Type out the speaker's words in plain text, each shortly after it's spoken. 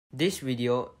This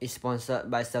video is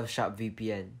sponsored by Surfshark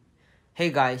VPN.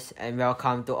 Hey guys, and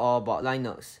welcome to All About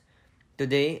Linux.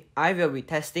 Today, I will be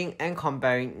testing and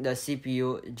comparing the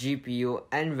CPU, GPU,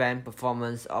 and RAM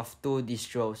performance of two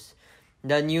distros,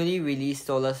 the newly released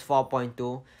Solus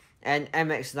 4.2 and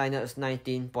MX Linux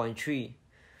 19.3.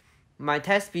 My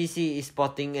test PC is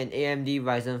sporting an AMD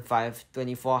Ryzen 5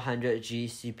 2400G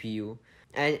CPU,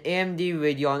 an AMD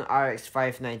Radeon RX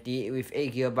 590 with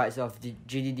 8GB of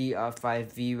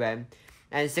GDDR5 VRAM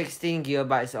and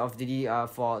 16GB of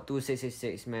DDR4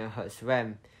 2666MHz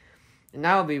RAM. And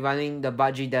I will be running the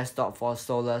Budgie desktop for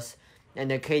Solus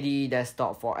and the KDE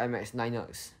desktop for MX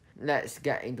Linux. Let's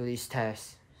get into this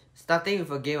test. Starting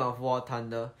with a game of War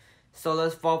Thunder,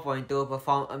 Solus 4.2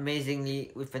 performed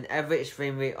amazingly with an average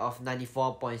frame rate of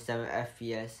 94.7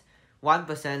 FPS,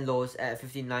 1% lows at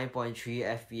 59.3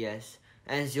 FPS,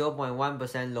 and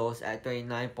 0.1% lows at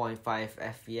 29.5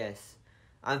 FPS.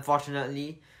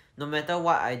 Unfortunately, no matter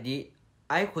what I did,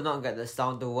 I could not get the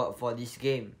sound to work for this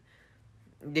game.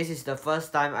 This is the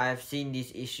first time I have seen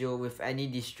this issue with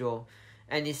any distro,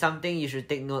 and it's something you should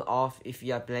take note of if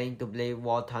you are planning to play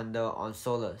War Thunder on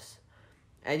Solus.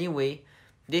 Anyway,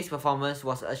 this performance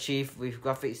was achieved with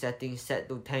graphics settings set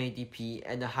to 1080p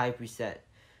and a high preset.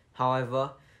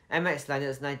 However, MX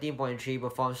Linux 19.3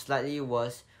 performed slightly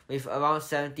worse with around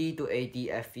 70 to 80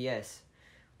 FPS.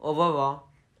 Overall,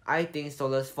 I think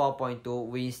Solus 4.2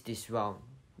 wins this round.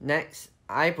 Next,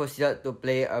 I proceeded to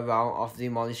play a round of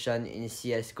Demolition in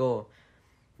CSGO.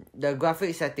 The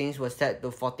graphics settings were set to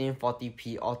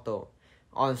 1440p auto.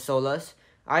 On Solus,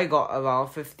 I got around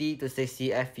 50 to 60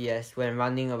 FPS when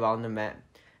running around the map,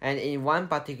 and in one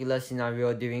particular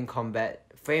scenario during combat,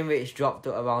 frame rates dropped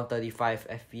to around 35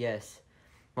 FPS.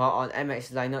 While on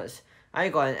MX Linux, I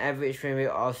got an average frame rate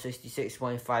of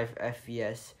 66.5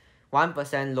 FPS,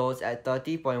 1% lows at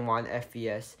 30.1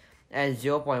 FPS, and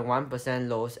 0.1%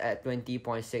 lows at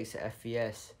 20.6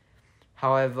 FPS.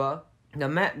 However, the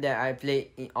map that I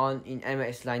played on in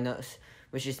MX Linux,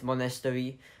 which is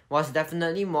Monastery, was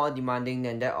definitely more demanding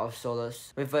than that of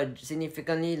Solus, with a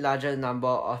significantly larger number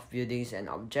of buildings and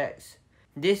objects.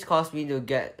 This caused me to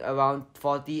get around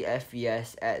 40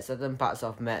 FPS at certain parts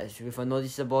of maps with a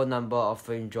noticeable number of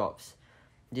frame drops.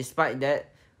 Despite that,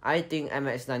 I think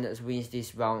MX Linux wins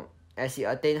this round as it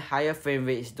attained higher frame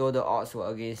rates though the odds were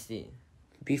against it.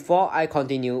 Before I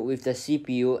continue with the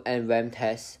CPU and RAM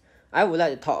tests, I would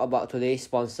like to talk about today's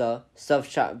sponsor,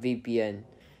 Surfshark VPN.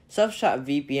 Surfshark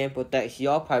VPN protects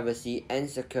your privacy and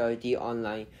security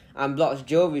online and blocks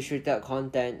geo-restricted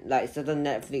content like certain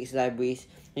Netflix libraries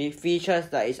with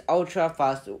features like its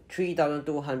ultra-fast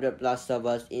 3200 plus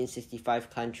servers in 65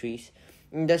 countries,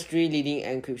 industry-leading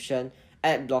encryption,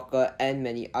 ad blocker, and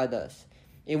many others.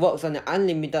 It works on an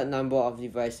unlimited number of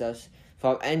devices,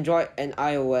 from Android and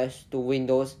iOS to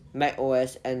Windows,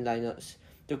 macOS, and Linux,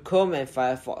 to Chrome and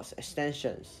Firefox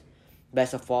extensions.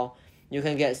 Best of all, you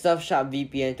can get Surfshark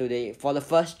VPN today for the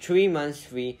first 3 months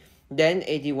free, then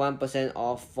 81%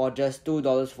 off for just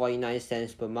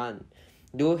 $2.49 per month.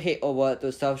 Do head over to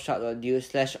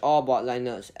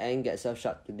surfshark.eu/allaboutlinux and get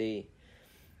Surfshark today.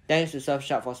 Thanks to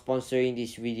Surfshark for sponsoring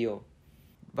this video.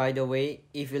 By the way,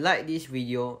 if you like this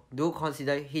video, do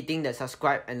consider hitting the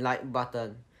subscribe and like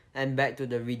button. And back to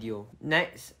the video.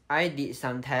 Next, I did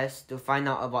some tests to find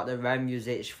out about the RAM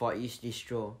usage for each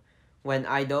distro. When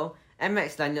idle,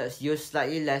 MX Linux used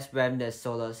slightly less RAM than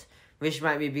Solus, which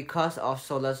might be because of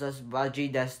Solus's Budgie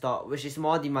desktop, which is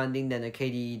more demanding than the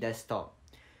KDE desktop.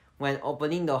 When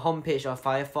opening the homepage of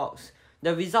Firefox,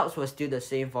 the results were still the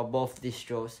same for both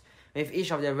distros, with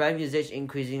each of their RAM usage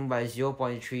increasing by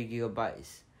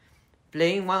 0.3GB.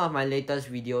 Playing one of my latest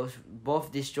videos,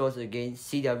 both distros again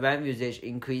see their RAM usage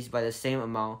increase by the same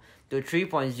amount to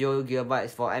 3.0GB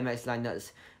for MX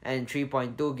Linux and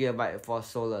 3.2GB for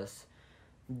Solus.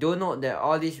 Do note that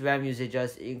all these RAM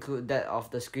usages include that of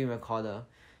the screen recorder,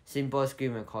 simple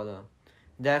screen recorder.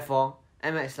 Therefore,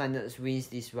 MX Linux wins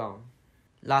this round.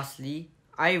 Lastly,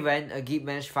 I ran a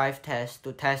Geekbench 5 test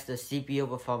to test the CPU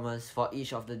performance for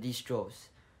each of the distros.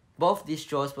 Both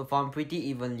distros performed pretty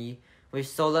evenly, with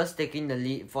Solus taking the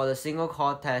lead for the single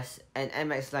core test and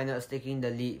MX Linux taking the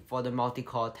lead for the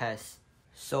multi-core test.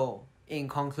 So, in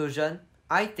conclusion,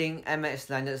 I think MX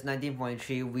Linux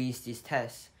 19.3 wins this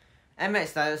test.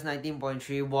 MX Linux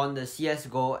 19.3 won the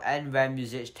CSGO and RAM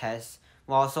usage test,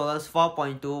 while Solus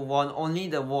 4.2 won only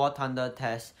the War Thunder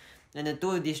test, and the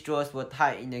two distros were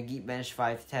tied in the Geekbench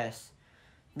 5 test.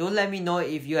 Do let me know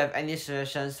if you have any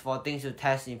suggestions for things to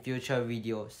test in future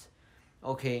videos.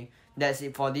 Okay, that's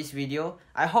it for this video.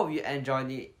 I hope you enjoyed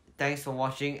it. Thanks for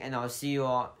watching and I'll see you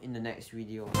all in the next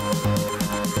video.